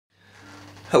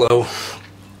Hello.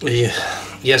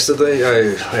 Yesterday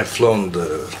I have flown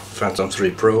the Phantom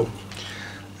 3 Pro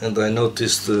and I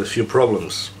noticed a few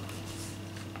problems.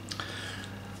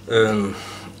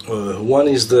 One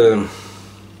is the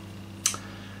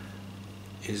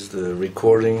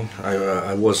recording.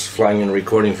 I was flying and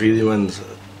recording video, and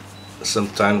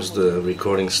sometimes the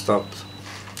recording stopped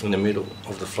in the middle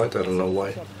of the flight. I don't know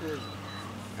why,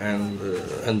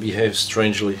 and behaved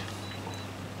strangely.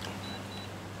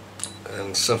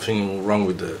 And something wrong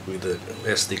with the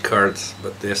SD card,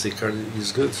 but the SD card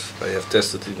is good. I have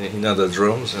tested it in other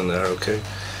drones and they are okay.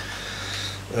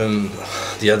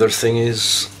 The other thing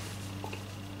is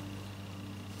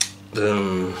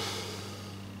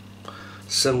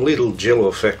some little Jello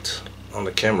effect on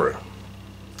the camera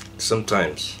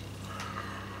sometimes,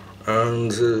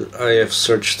 and I have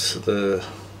searched the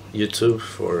YouTube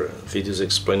for videos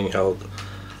explaining how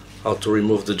to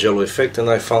remove the Jello effect, and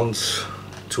I found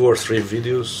 2 or 3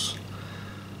 videos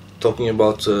talking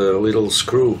about a little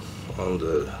screw on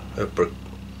the upper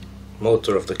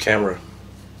motor of the camera.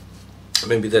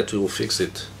 Maybe that will fix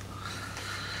it.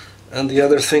 And the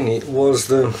other thing was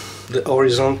the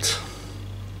horizon.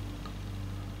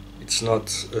 It's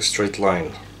not a straight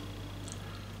line.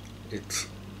 It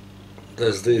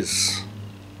does this.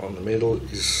 On the middle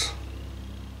is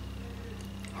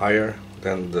higher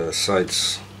than the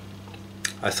sides.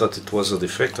 I thought it was a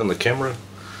defect on the camera,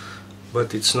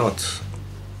 but it's not.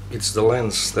 It's the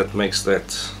lens that makes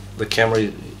that. The camera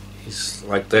is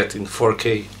like that in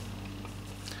 4K,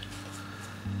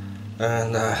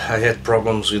 and I had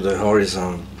problems with the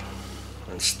horizon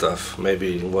and stuff.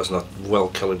 Maybe it was not well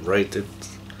calibrated,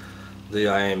 the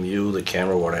IMU, the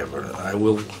camera, whatever. I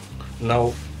will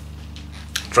now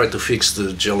try to fix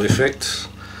the Jello effect,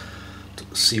 to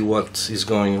see what is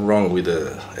going wrong with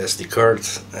the SD card,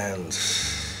 and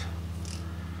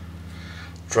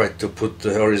try to put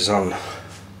the horizon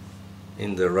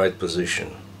in the right position,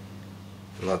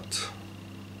 not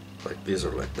like this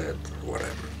or like that or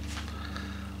whatever.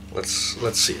 Let's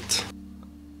see it.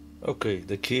 Okay,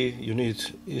 the key you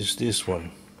need is this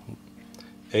one,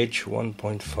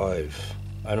 H1.5.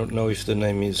 I don't know if the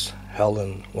name is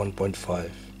Helen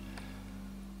 1.5.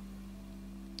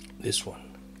 This one.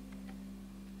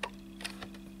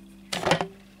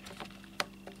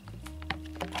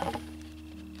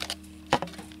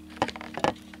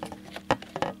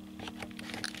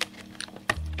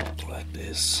 Like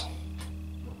this.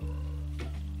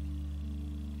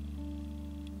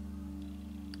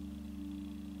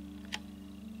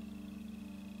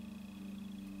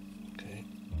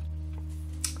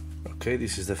 Okay,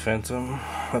 this is the Phantom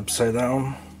upside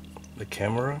down, the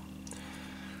camera,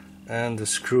 and the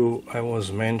screw I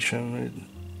was mentioning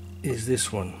is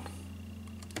this one.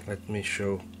 Let me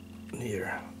show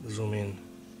here, zoom in.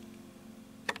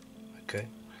 Okay,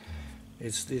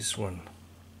 it's this one,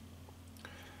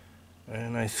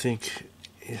 and I think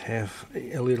it have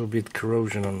a little bit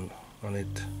corrosion on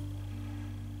it.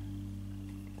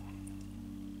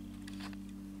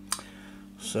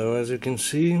 So as you can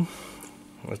see,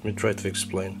 let me try to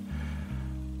explain.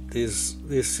 This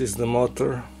is the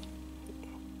motor.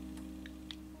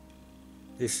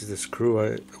 This is the screw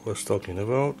I was talking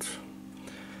about,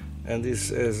 and this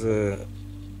has a.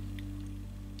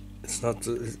 It's not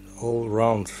all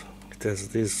round. It has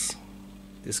this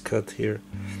cut here,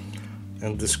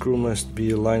 and the screw must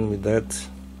be aligned with that,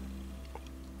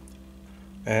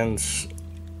 and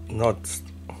not.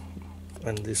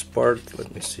 And this part,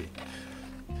 let me see.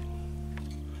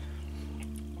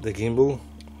 The gimbal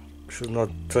should not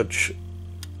touch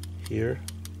here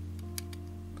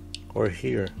or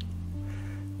here.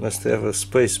 Must have a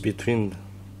space between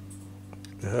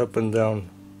the up and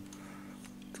down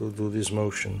to do this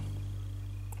motion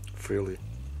freely.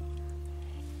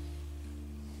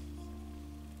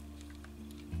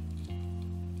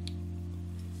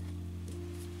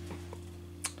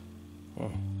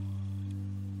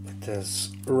 It has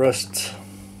rust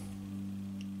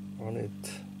on it.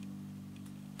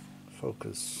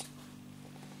 Focus.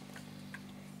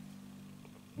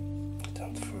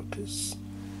 Don't focus.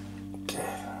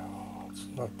 Okay, it's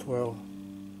not well.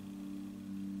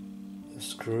 The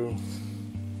screw.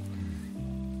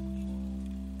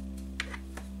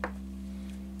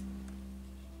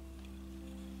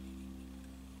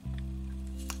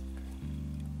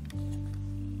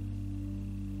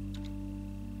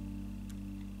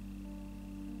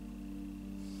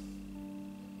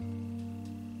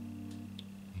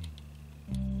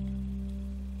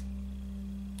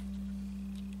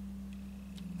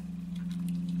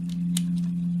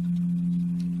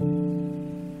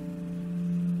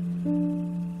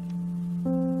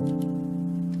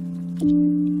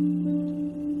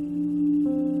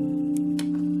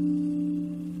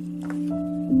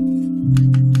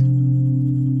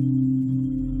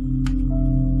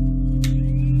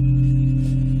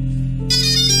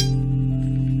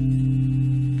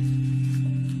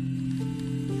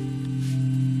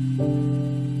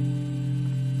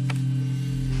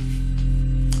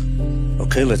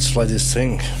 Okay, let's fly this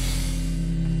thing.